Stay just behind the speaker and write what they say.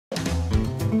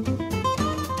When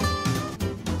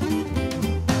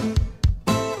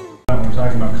we're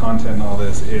talking about content and all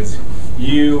this, is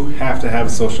you have to have a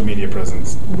social media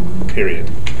presence, period.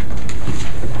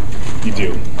 You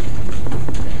do.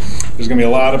 There's going to be a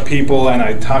lot of people, and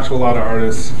I talk to a lot of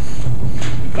artists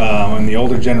in the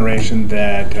older generation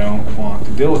that don't want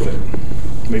to deal with it.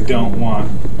 They don't want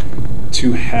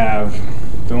to have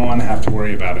to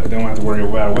worry about it. They don't have to worry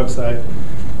about a website.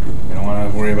 They don't want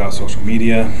to worry about social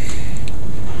media.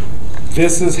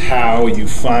 This is how you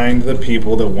find the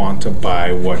people that want to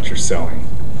buy what you're selling.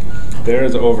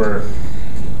 There's over,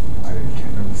 I can't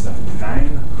remember the stuff,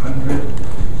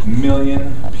 900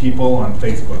 million people on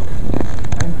Facebook.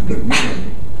 900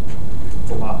 million.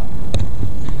 That's a lot.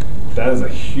 That is a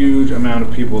huge amount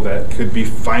of people that could be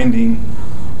finding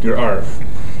your art.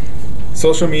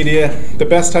 Social media, the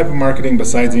best type of marketing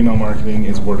besides email marketing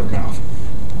is word of mouth.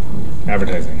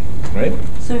 Advertising, right?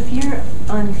 So if you're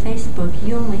on Facebook,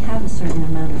 you only have a certain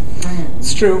amount of friends.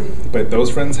 It's true, but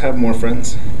those friends have more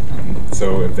friends.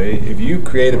 So if you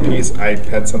create a piece, I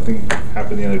had something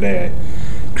happen the other day.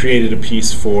 I created a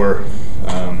piece for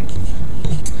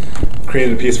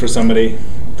somebody.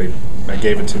 I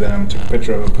gave it to them, took a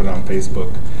picture of it, put it on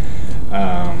Facebook.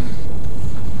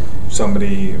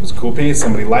 It was a cool piece,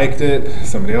 somebody liked it,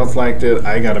 somebody else liked it.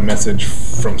 I got a message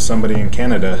from somebody in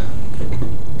Canada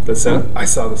that said, I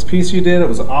saw this piece you did, it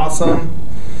was awesome.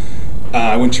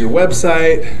 I went to your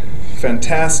website,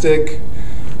 fantastic.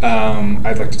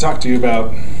 I'd like to talk to you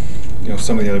about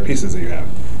some of the other pieces that you have.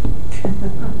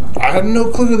 I had no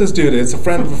clue who this dude is. A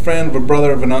friend of a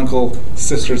brother of an uncle,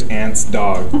 sister's aunt's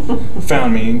dog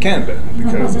found me in Canada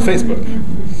because of Facebook.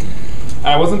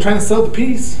 I wasn't trying to sell the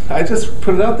piece. I just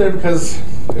put it out there because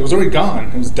it was already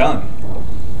gone. It was done.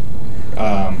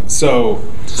 So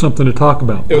something to talk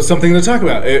about. It was something to talk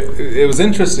about. It was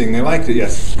interesting. They liked it.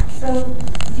 Yes. So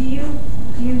do you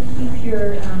keep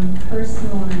your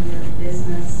personal and your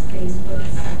business Facebook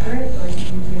separate, or do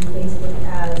you do Facebook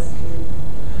as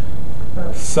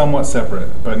both? Somewhat separate,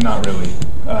 but not really.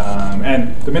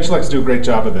 And the Mitchellecks do a great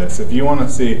job of this. If you want to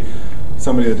see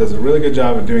somebody that does a really good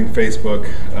job of doing Facebook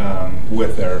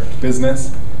with their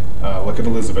business, look at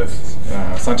Elizabeth,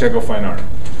 Santiago Fine Art.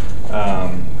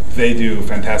 They do a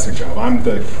fantastic job. I'm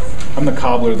the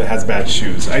cobbler that has bad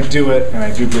shoes. I do it, and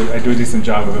I do a decent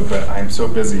job of it, but I'm so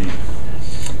busy.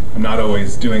 I'm not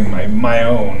always doing my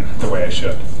own the way I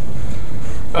should.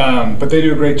 But they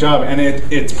do a great job, and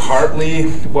it's partly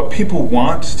what people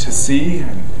want to see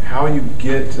and how you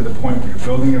get to the point where you're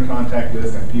building your contact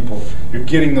list and you're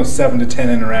getting those 7 to 10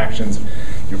 interactions.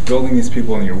 You're building these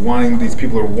people, and these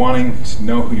people are wanting to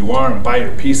know who you are and buy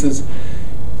your pieces.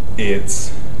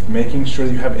 It's making sure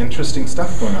you have interesting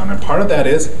stuff going on, and part of that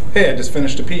is, hey, I just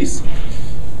finished a piece,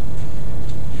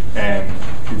 and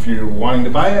if you're wanting to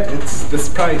buy it, it's this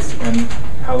price, and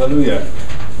hallelujah,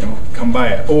 come buy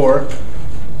it. Or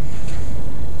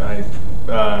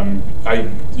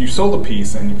you sold a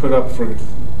piece and you put it up for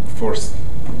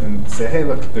and say, hey,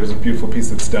 look, there's a beautiful piece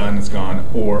that's done, it's gone.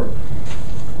 Or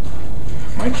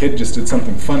my kid just did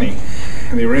something funny,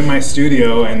 and they were in my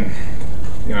studio, and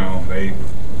they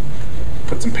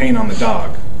put some paint on the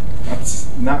dog.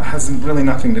 Has really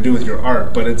nothing to do with your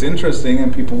art, but it's interesting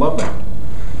and people love that.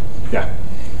 Yeah.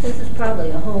 This is probably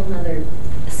a whole nother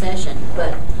session,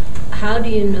 but how do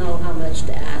you know how much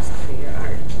to ask for your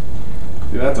art?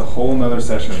 Dude, that's a whole nother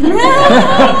session.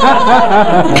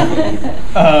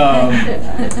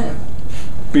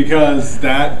 Because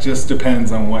that just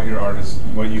depends on what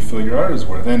you feel your art is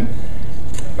worth. And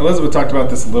Elizabeth talked about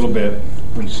this a little bit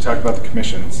when she talked about the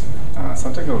commissions.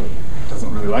 Santiago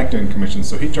doesn't really like doing commissions,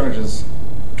 so he charges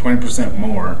 20%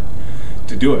 more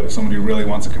to do it. If somebody really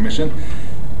wants a commission,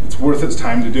 it's worth his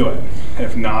time to do it.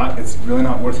 If not, it's really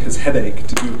not worth his headache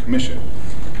to do a commission.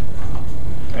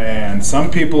 And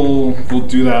some people will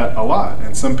do that a lot,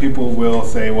 and some people will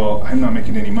say, well, I'm not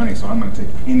making any money, so I'm going to take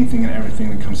anything and everything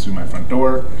that comes through my front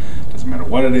door. Doesn't matter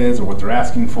what it is or what they're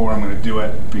asking for, I'm going to do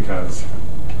it because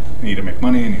I need to make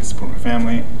money, I need to support my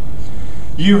family.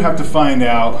 You have to find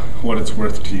out what it's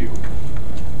worth to you.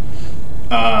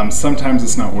 Sometimes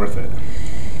it's not worth it.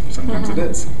 Sometimes it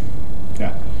is.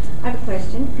 Yeah. I have a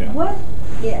question. Yeah.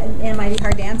 It might be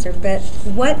hard to answer, but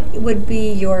what would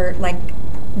be your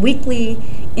weekly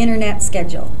internet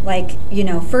schedule?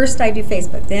 First I do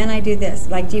Facebook, then I do this.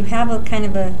 Do you have a kind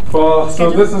of a Well,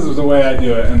 schedule? so this is the way I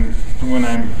do it, and when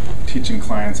I'm teaching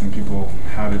clients and people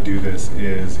how to do this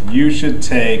is you should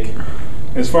take,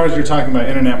 as far as you're talking about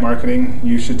internet marketing,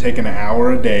 you should take an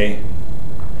hour a day,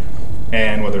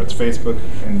 and whether it's Facebook,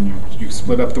 and you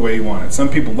split up the way you want it. Some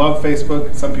people love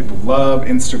Facebook, some people love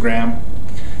Instagram,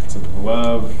 some people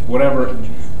love whatever.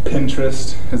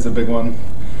 Pinterest is a big one.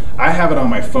 I have it on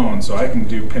my phone, so I can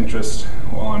do Pinterest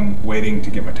while I'm waiting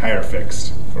to get my tire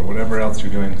fixed, or whatever else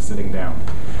you're doing sitting down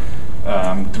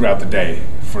throughout the day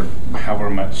for however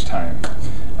much time.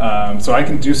 So I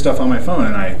can do stuff on my phone,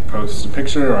 and I post a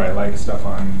picture, or I like stuff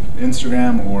on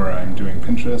Instagram, or I'm doing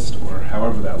Pinterest, or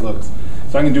however that looks.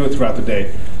 So I can do it throughout the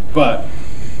day. But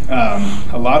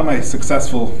a lot of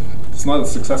successful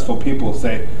people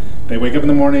say, they wake up in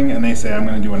the morning and they say, I'm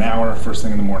going to do an hour first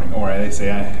thing in the morning. Or they say,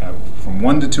 I have from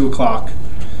 1 to 2 o'clock.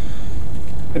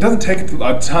 It doesn't take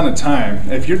a ton of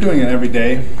time. If you're doing it every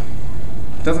day,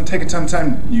 it doesn't take a ton of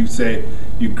time. You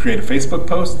create a Facebook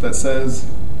post that says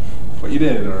what you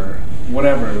did, or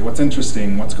whatever, what's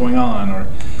interesting, what's going on. Or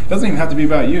it doesn't even have to be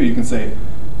about you. You can say,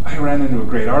 I ran into a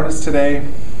great artist today.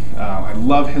 I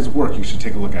love his work. You should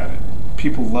take a look at it.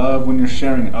 People love when you're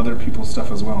sharing other people's stuff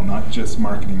as well, not just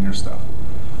marketing your stuff.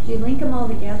 Do you link them all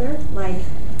together, like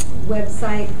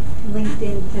website linked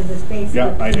into the Facebook?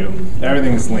 Yeah, I do.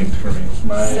 Everything's linked for me.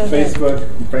 My So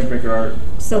Facebook, Frank Baker Art,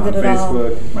 So on that it all-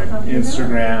 Facebook, my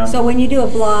Instagram. So when you do a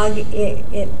blog,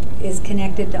 it is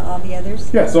connected to all the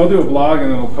others? Yeah, so I'll do a blog and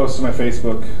then I'll post to my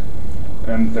Facebook,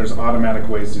 and there's automatic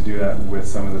ways to do that with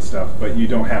some of the stuff, but you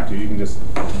don't have to. You can just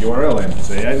URL in and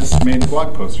say, I just made a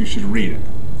blog post, you should read it.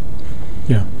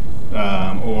 Yeah.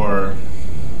 Or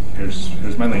here's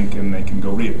my link, and they can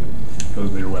go read it. Go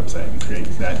to your website and create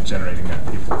that, generating that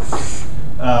people.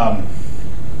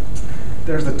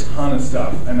 There's a ton of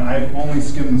stuff, and I've only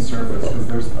skimmed the surface because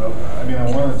there's.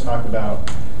 I want to talk about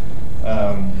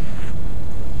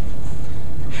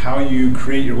how you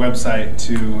create your website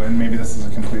to, and maybe this is a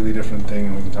completely different thing,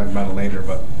 and we can talk about it later.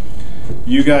 But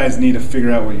you guys need to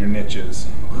figure out what your niche is.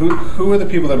 Who are the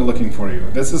people that are looking for you?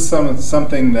 This is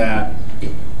something that,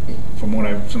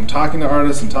 from talking to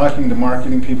artists and talking to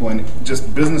marketing people and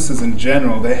just businesses in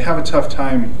general, they have a tough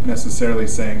time necessarily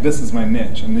saying, this is my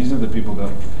niche, and these are the people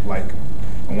that like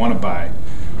and want to buy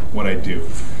what I do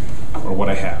or what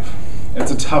I have. It's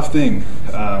a tough thing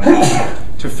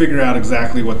to figure out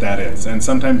exactly what that is, and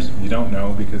sometimes you don't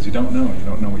know because you don't know. You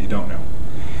don't know what you don't know.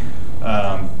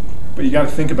 But you got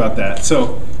to think about that.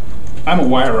 So I'm a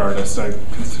wire artist. I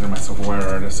consider myself a wire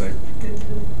artist.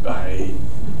 I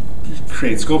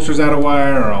create sculptures out of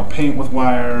wire, or I'll paint with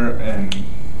wire and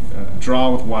draw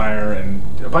with wire and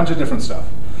a bunch of different stuff.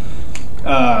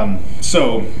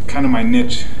 So kind of my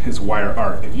niche is wire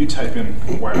art. If you type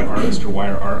in wire artist or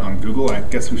wire art on Google,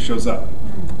 guess who shows up?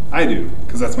 I do,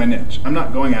 because that's my niche. I'm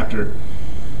not going after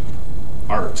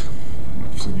art.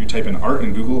 So you type in art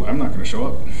in Google, I'm not going to show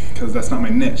up because that's not my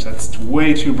niche. That's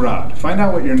way too broad. Find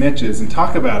out what your niche is and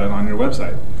talk about it on your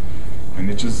website. My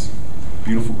niche is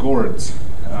beautiful gourds.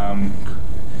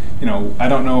 I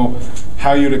don't know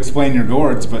how you'd explain your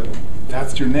gourds, but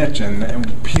that's your niche. And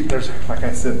there's, like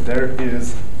I said, there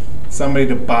is somebody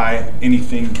to buy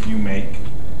anything you make.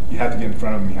 You have to get in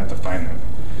front of them. You have to find them.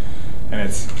 And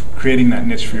it's creating that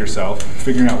niche for yourself,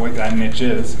 figuring out what that niche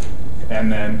is,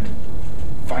 and then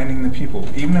finding the people.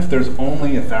 Even if there's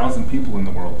only 1,000 people in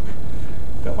the world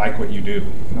that like what you do,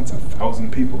 that's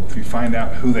 1,000 people. If you find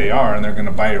out who they are and they're going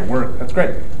to buy your work, that's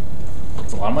great.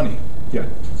 It's a lot of money. Yeah. Do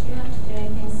you have to do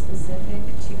anything specific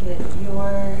to get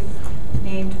your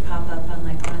name to pop up on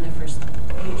like one of the first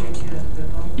page or two of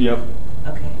Google? Yep.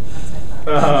 Okay, that's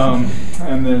what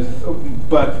I thought.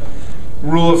 But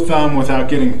rule of thumb, without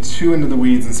getting too into the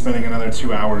weeds and spending another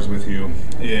 2 hours with you,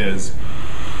 is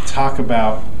talk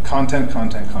about content.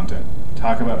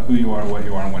 Talk about who you are, what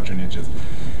you are, and what your niche is.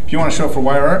 If you want to show up for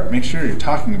wire art, make sure you're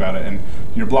talking about it, and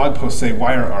your blog posts say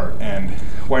wire art and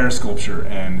wire sculpture,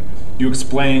 and you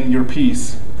explain your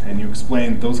piece, and you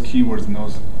explain those keywords and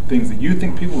those things that you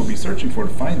think people will be searching for to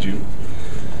find you.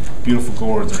 Beautiful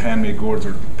gourds, or handmade gourds,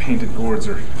 or painted gourds,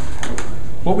 or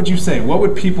what would you say? What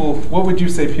would you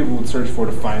say people would search for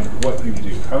to find what you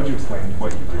do? How would you explain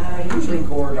what you do? Usually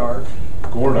gourd art.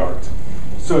 Gourd art.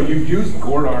 So you use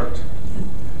gourd art.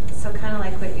 So kind of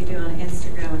like what you do on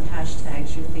Instagram with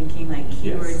hashtags, you're thinking like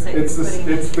keywords that It's you're putting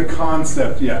it's the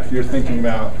concept, yeah. You're thinking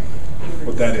about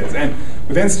what that is. And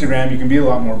with Instagram, you can be a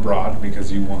lot more broad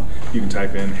because you can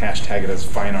type in, hashtag it as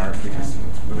fine art because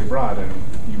it's really broad, and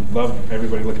you love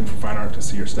everybody looking for fine art to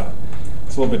see your stuff.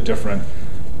 It's a little bit different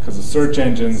because the search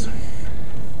engines,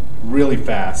 really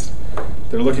fast,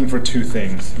 they're looking for two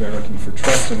things. They're looking for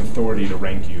trust and authority to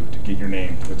rank you, to get your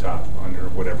name to the top under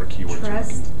whatever keywords you're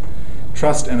looking.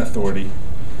 Trust and authority.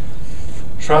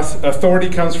 Authority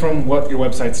comes from what your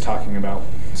website's talking about.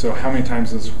 So how many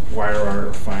times does wire art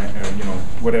or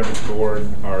whatever gourd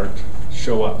art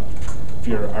show up?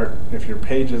 If your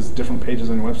pages, different pages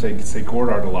on your website say gourd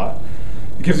art a lot,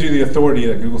 it gives you the authority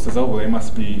that Google says, oh, well, they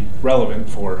must be relevant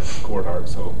for court art,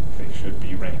 so they should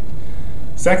be ranked.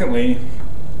 Secondly,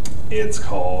 it's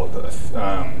called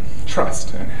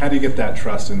trust. And how do you get that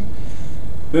trust? And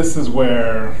this is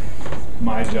where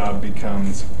my job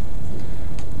becomes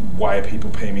why people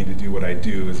pay me to do what I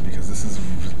do, is because this is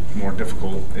more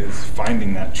difficult, is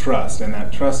finding that trust. And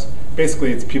that trust,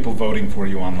 basically, it's people voting for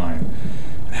you online.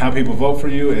 And how people vote for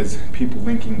you is people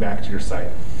linking back to your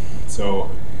site. So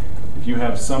if you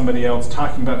have somebody else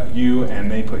talking about you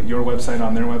and they put your website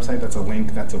on their website, that's a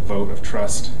link, that's a vote of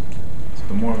trust. So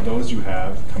the more of those you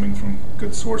have coming from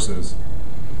good sources,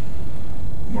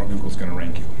 the more Google's going to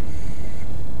rank you.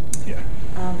 Yeah.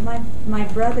 My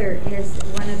brother is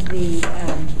one of the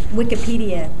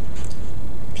Wikipedia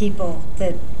people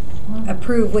that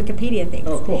approve Wikipedia things.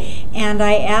 Oh, cool. And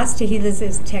I asked him, he lives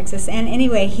in Texas, and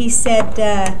anyway, he said,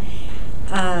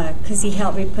 because he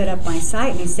helped me put up my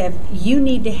site, and he said, you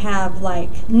need to have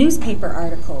like newspaper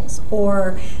articles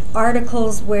or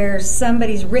articles where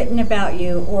somebody's written about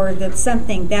you or that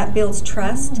something that builds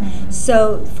trust.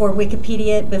 So for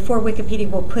Wikipedia, before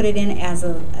Wikipedia will put it in as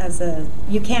a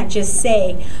you can't just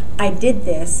say I did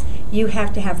this, you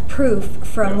have to have proof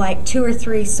from like 2 or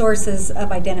 3 sources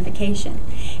of identification.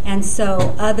 And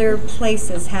so other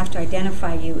places have to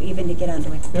identify you even to get onto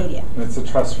Wikipedia. It's a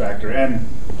trust factor, and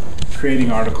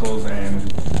creating articles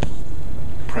and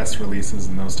press releases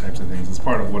and those types of things is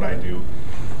part of what I do.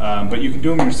 But you can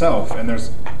do them yourself, and there's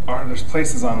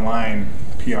places online,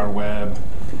 PR Web,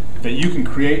 that you can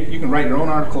create. You can write your own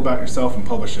article about yourself and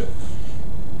publish it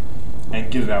and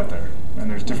get it out there.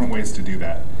 And there's different ways to do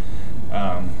that.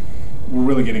 We're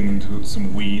really getting into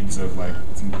some weeds of like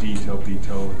some detail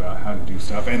about how to do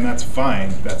stuff, and that's fine.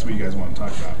 If that's what you guys want to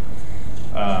talk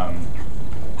about.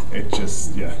 It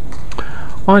just, yeah.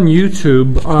 On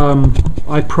YouTube,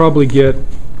 I probably get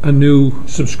a new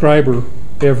subscriber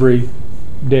every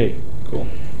day. Cool.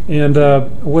 And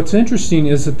what's interesting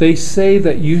is that they say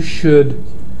that you should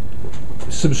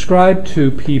subscribe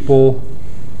to people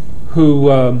who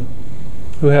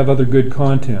have other good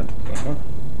content. Uh-huh.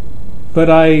 But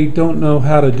I don't know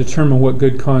how to determine what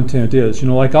good content is. You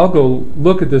know, like I'll go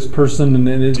look at this person and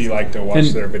then it's... Do you like to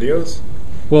watch their videos?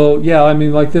 Well, yeah, I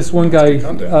mean, like this one That's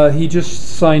guy, he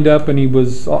just signed up and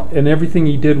and everything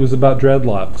he did was about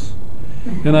dreadlocks.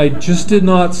 And I just did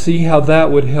not see how that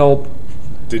would help.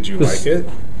 Did you like it?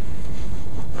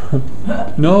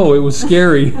 No, it was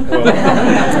scary. Well,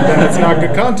 then it's not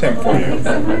good content for you.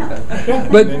 Yeah,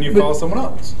 But then you follow someone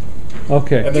else.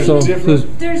 Okay, And there's so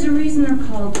different- There's a reason they're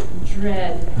called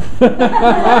dread.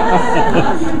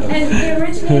 And they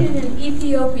originated in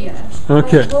Ethiopia.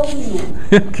 Okay. By holy men.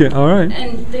 okay, all right.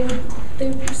 And they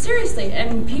seriously,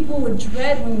 and people would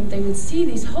dread when they would see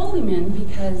these holy men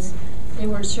because they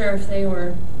weren't sure if they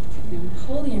were,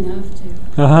 holy enough to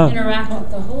interact with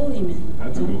the holy men.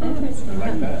 That's cool. I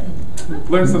like that. Learn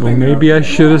Well, something. maybe new. I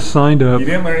should have signed up. You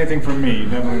didn't learn anything from me. You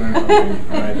definitely learned something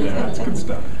right there. That's good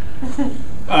stuff.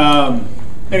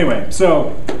 Anyway,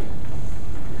 so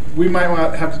we might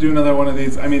have to do another one of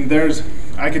these. I mean,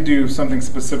 I could do something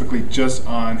specifically just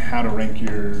on how to rank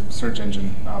your search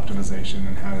engine optimization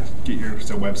and how to get your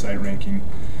website ranking.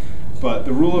 But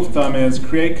the rule of thumb is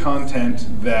create content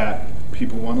that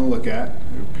people want to look at,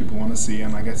 people want to see,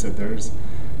 and like I said, there's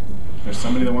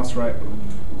somebody that wants to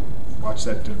watch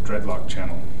that dreadlock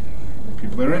channel.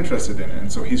 People that are interested in it,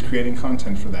 and so he's creating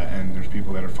content for that, and there's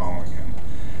people that are following him.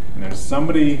 And there's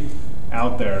somebody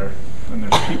out there, and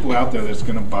there's people out there that's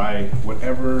going to buy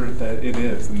whatever that it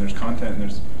is, and there's content,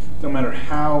 and no matter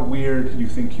how weird you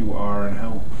think you are and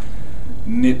how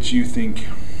niche you think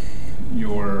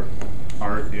your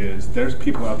art is, there's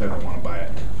people out there that want to buy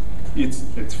it.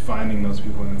 It's finding those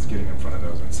people and it's getting in front of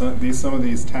those. And some of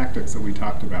these tactics that we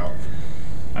talked about,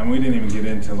 and we didn't even get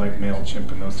into like MailChimp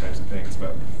and those types of things,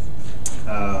 but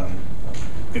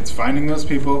it's finding those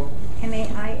people.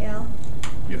 MAIL?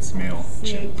 Yes, MailChimp.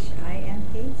 CHIMP?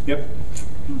 Yep,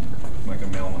 like a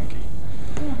mail monkey.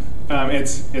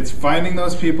 It's finding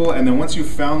those people, and then once you've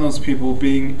found those people,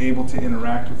 being able to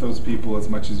interact with those people as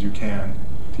much as you can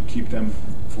to keep them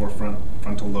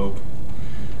frontal lobe,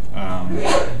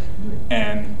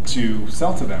 and to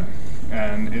sell to them.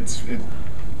 And it's a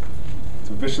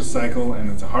vicious cycle, and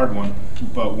it's a hard one.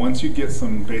 But once you get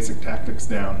some basic tactics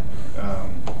down,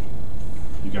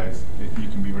 you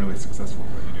can be really successful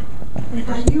at what you do. Any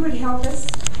questions? You would help us.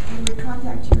 We would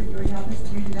contact you, and you would help us to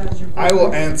do that as your. I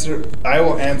will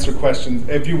answer questions.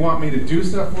 If you want me to do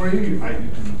stuff for you, you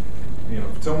can.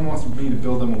 If someone wants me to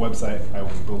build them a website, I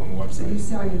will build them a So you website.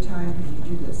 sell your time and you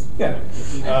do this. Yeah.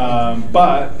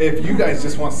 But if you guys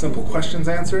just want simple questions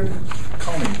answered,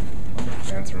 call me.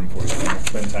 I'll answer room for you,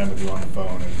 spend time with you on the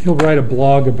phone, and He'll write a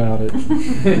blog about it.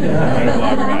 write a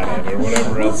blog about it, or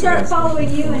whatever We'll else it start is.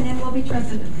 following you and then we'll be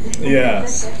trusted.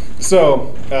 Yes.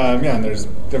 So, yeah, and there's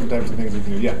different types of things we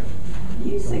can do. Yeah. Do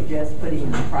you suggest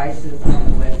putting prices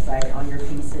on the website on your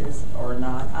pieces or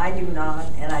not? I do not,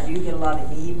 and I do get a lot of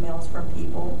emails from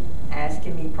people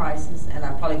asking me prices, and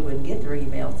I probably wouldn't get their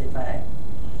emails if I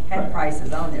had Right.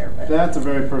 prices on there. But That's a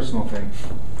very personal thing.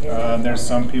 There's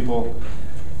some people,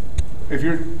 if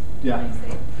you're, yeah.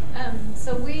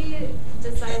 So we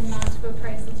decided not to put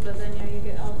prices, but then you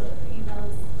get all the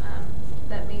emails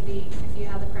that maybe if you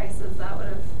had the prices that would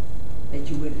have. that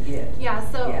you wouldn't get. Yeah,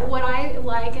 so Yeah. what I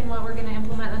like and what we're going to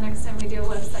implement the next time we do a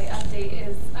website update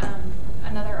is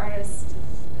another artist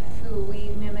who we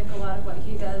mimic a lot of what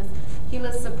he does. He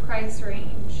lists a price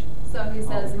range. So he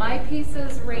says, my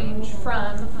pieces range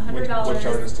from $100. Which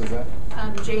artist is that?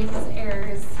 James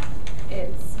Ayers.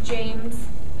 It's James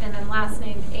and then last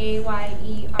name Ayers.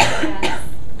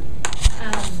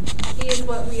 He is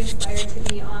what we aspire to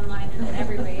be online and in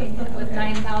every way, with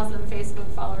 9,000 Facebook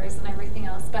followers and everything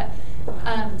else. But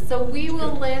so we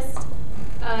will list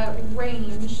a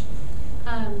range,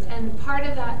 and part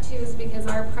of that too is because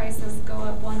our prices go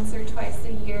up once or twice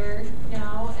a year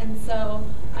now, and so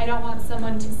I don't want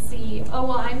someone to see, oh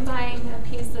well, I'm buying a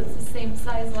piece that's the same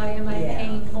size. Why am I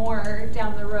paying more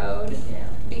down the road? Yeah.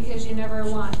 Because you never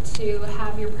want to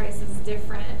have your prices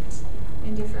different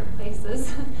in different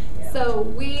places. Yeah. So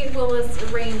we will list a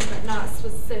range, but not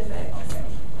specific. Okay.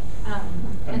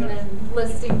 And then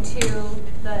listing too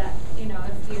that, you know,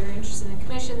 if you're interested in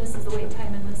commission, this is the wait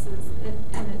time, and this is it,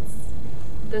 and it's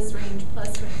this range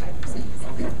plus 25%.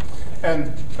 Okay.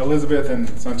 And Elizabeth and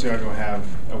Santiago have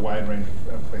a wide range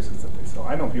of places that they sell.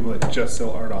 I know people that just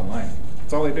sell art online.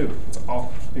 That's all they do.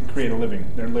 They create a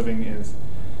living. Their living is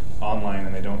online,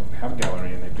 and they don't have a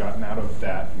gallery, and they've gotten out of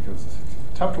that because it's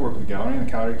tough to work with a gallery, and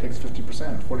a gallery takes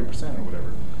 50%, 40% or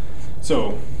whatever.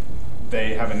 So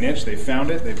they have a niche, they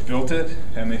found it, they built it,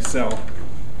 and they sell.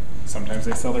 Sometimes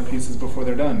they sell their pieces before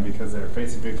they're done because they're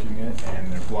Facebooking it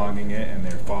and they're blogging it, and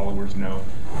their followers know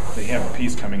they have a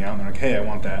piece coming out and they're like, hey, I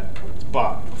want that. It's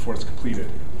bought before it's completed.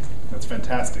 That's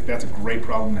fantastic. That's a great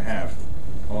problem to have.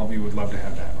 All of you would love to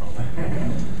have that problem.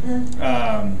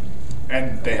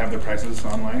 And they have their prices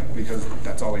online because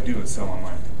that's all they do is sell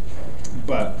online.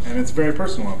 And it's very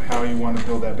personal of how you want to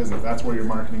build that business. That's where your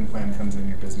marketing plan comes in,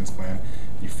 your business plan.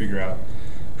 You figure out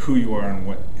who you are and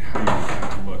how you want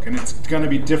it to look. And it's going to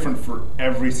be different for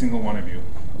every single one of you,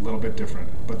 a little bit different,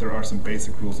 but there are some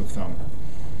basic rules of thumb.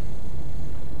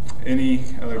 Any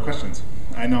other questions?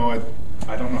 I know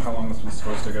I don't know how long this was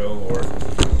supposed to go, or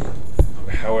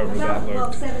however that looked.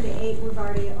 Well, 7 to 8 we've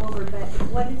already over, but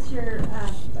what is your,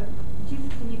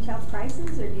 can you tell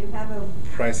prices, or do you have a...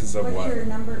 Prices of what? What's your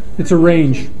number? It's a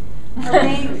range. A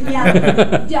range,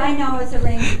 yeah. I know it's a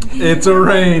range. It's a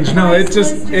range. No, it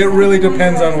really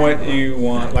depends on what you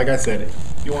want. Like I said, if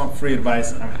you want free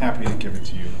advice, I'm happy to give it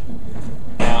to you.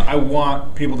 I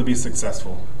want people to be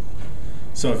successful.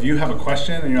 So if you have a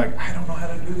question and you're like, I don't know how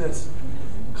to do this,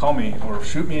 call me or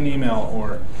shoot me an email,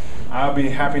 or I'll be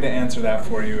happy to answer that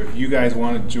for you if you guys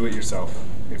want to do it yourself.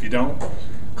 If you don't,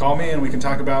 call me and we can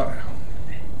talk about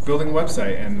building a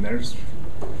website. And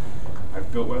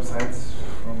I've built websites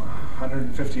from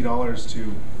 $150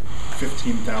 to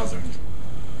 $15,000.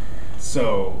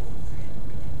 So,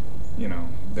 you know,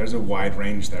 there's a wide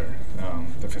range there.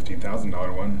 The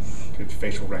 $15,000 one did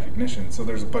facial recognition. So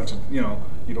there's a bunch of, you know,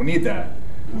 you don't need that.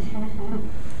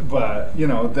 But, you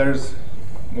know, there's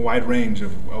a wide range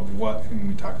of what, and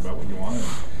we talk about what you want. And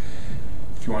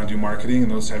if you want to do marketing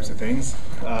and those types of things,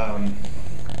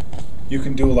 you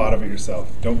can do a lot of it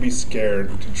yourself. Don't be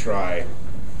scared to try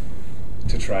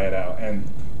it out. And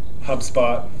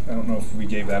HubSpot, I don't know if we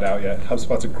gave that out yet.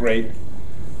 HubSpot's a great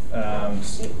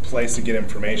place to get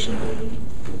information.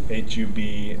 HUB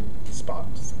spot.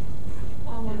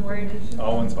 All one word.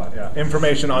 All one spot, yeah.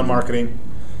 Information on marketing,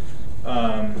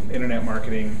 internet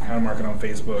marketing, how to market on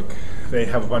Facebook. They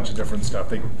have a bunch of different stuff.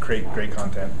 They create great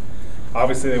content.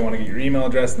 Obviously, they want to get your email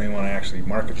address and they want to actually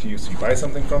market to you so you buy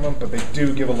something from them, but they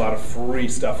do give a lot of free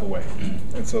stuff away.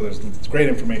 And so there's great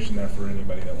information there for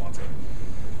anybody that wants it.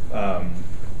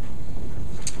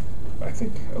 I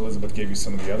think Elizabeth gave you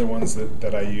some of the other ones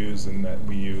that I use and that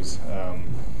we use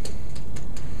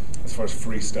as far as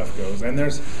free stuff goes. And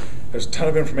there's a ton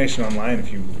of information online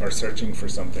if you are searching for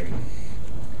something.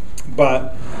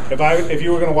 But if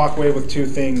you were going to walk away with two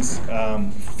things,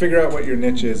 figure out what your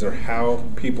niche is or how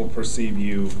people perceive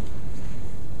you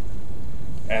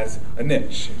as a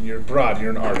niche. You're broad,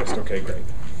 you're an artist. Okay, great.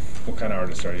 What kind of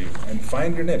artist are you? And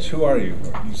find your niche. Who are you?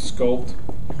 You sculpt,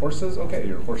 horses? Okay,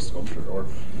 you're a horse sculptor. Or,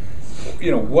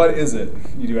 what is it?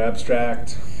 You do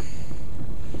abstract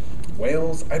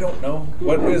whales? I don't know.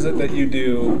 What is it that you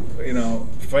do?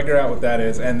 Figure out what that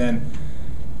is, and then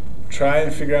try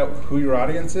and figure out who your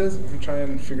audience is, and try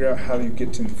and figure out how you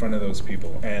get in front of those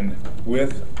people. And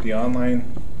with the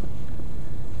online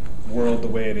world the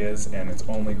way it is, and it's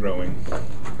only growing,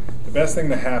 the best thing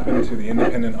to happen to the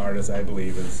independent artist, I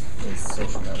believe, is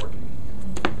social networking.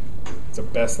 It's the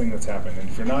best thing that's happened. And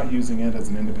if you're not using it as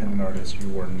an independent artist,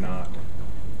 you're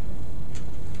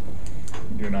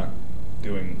not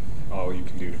doing all you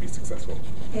can do to be successful.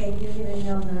 Okay, you're going to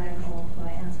know that I'm old when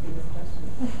I ask you this question.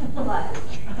 But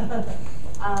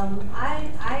I'm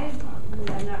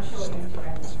not sure what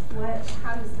Instagram is.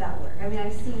 How does that work? I mean,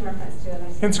 I've seen reference to it.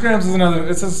 Instagrams is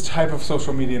it's this type of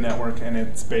social media network, and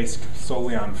it's based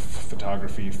solely on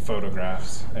photography,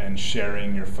 photographs, and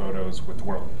sharing your photos with the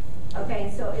world.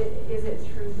 Okay, so is it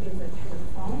through the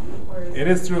phone? Or it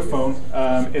is through a phone.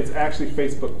 It's actually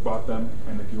Facebook bought them,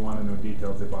 and if you want to know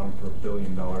details, they bought them for $1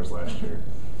 billion last year.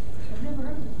 I've never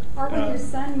heard of it. Or when your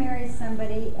son marries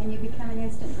somebody and you become an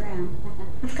Instagram.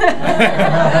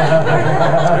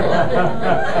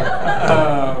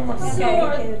 So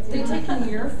are they taking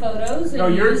your photos? No,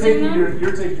 you're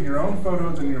taking your own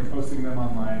photos and you're posting them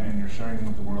online and you're sharing them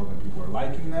with the world, and people are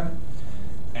liking them.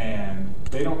 And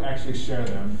they don't actually share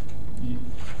them.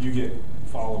 You get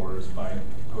followers by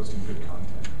posting good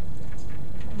content.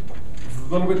 It's a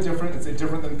little bit different. It's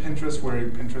different than Pinterest, where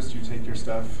Pinterest you take your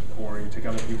stuff or you take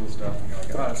other people's stuff and you're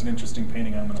like, it's an interesting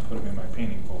painting, I'm going to put it in my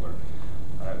painting folder.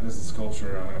 This is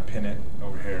sculpture, I'm going to pin it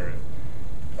over here.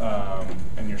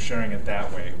 And you're sharing it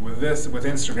that way. With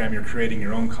Instagram, you're creating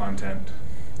your own content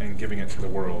and giving it to the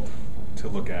world to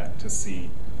look at, to see.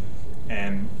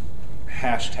 And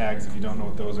hashtags, if you don't know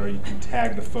what those are, you can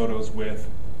tag the photos with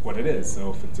what it is.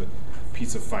 So if it's a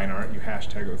piece of fine art, you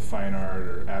hashtag it with fine art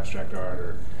or abstract art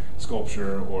or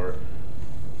sculpture or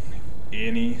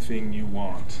anything you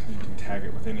want. You can tag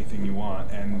it with anything you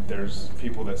want, and there's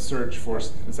people that search for,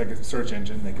 it's like a search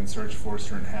engine, they can search for a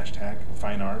certain hashtag,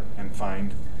 fine art, and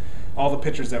find all the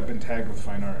pictures that have been tagged with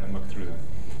fine art and look through them.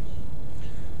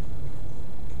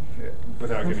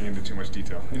 Without getting into too much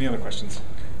detail. Any other questions?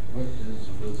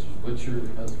 What's your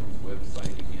husband's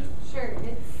website again? Sure,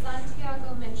 it's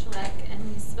Santiago Michalek, and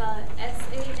you spell it SANTIAGOMICHALEK.com.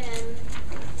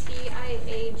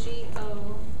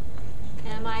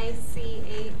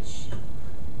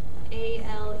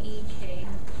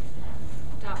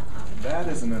 That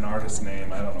isn't an artist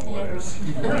name. I don't know what is.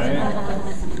 Right?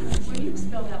 Will you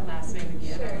spell that last name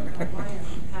again? Sure. I don't know why I'm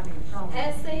having a problem.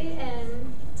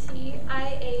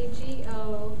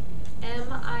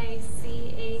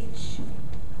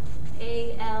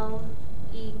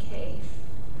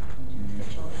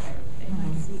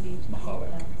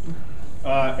 Mahalik.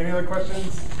 Any other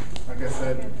questions? Like I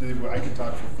said, I could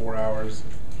talk for 4 hours.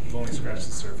 We've only scratched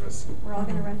the surface. We're all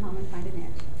going to run home and find an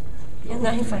itch.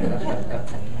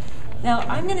 Now,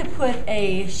 I'm going to put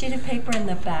a sheet of paper in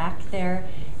the back there,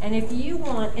 and if you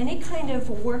want any kind of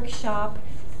workshop,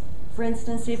 for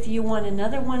instance, if you want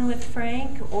another one with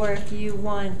Frank, or if you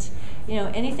want,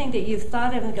 anything that you've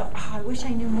thought of and go, I wish I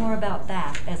knew more about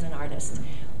that as an artist,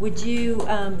 would you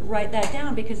write that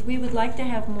down? Because we would like to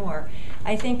have more.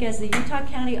 I think as the Utah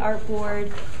County Art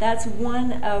Board, that's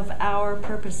one of our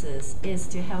purposes, is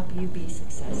to help you be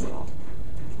successful.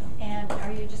 And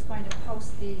are you just going to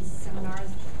post these seminars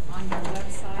on your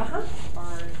website?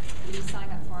 Or do you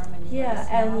sign up for them and you let us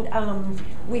know? And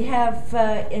we have,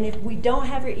 and if we don't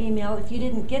have your email, if you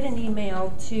didn't get an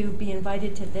email to be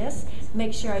invited to this,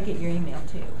 make sure I get your email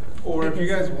too. Or if you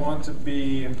guys want to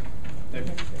be,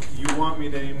 if you want me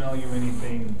to email you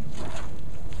anything,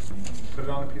 put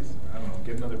it on a piece,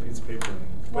 get another piece of paper and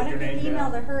Why put your don't name you email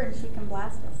down. to her and she can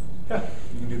blast us? Yeah,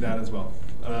 you can do that as well.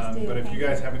 Please do. But if Thank you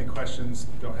guys you. have any questions,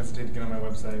 don't hesitate to get on my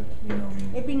website. You know me.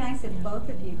 It'd be nice if both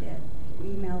of you did.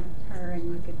 Emailed her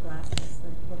and you could blast us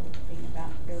with a little thing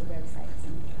about their websites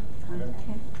and contact.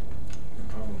 Okay. No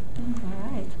problem. All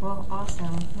right. Well,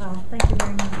 awesome. Well, thank you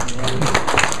very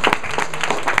much.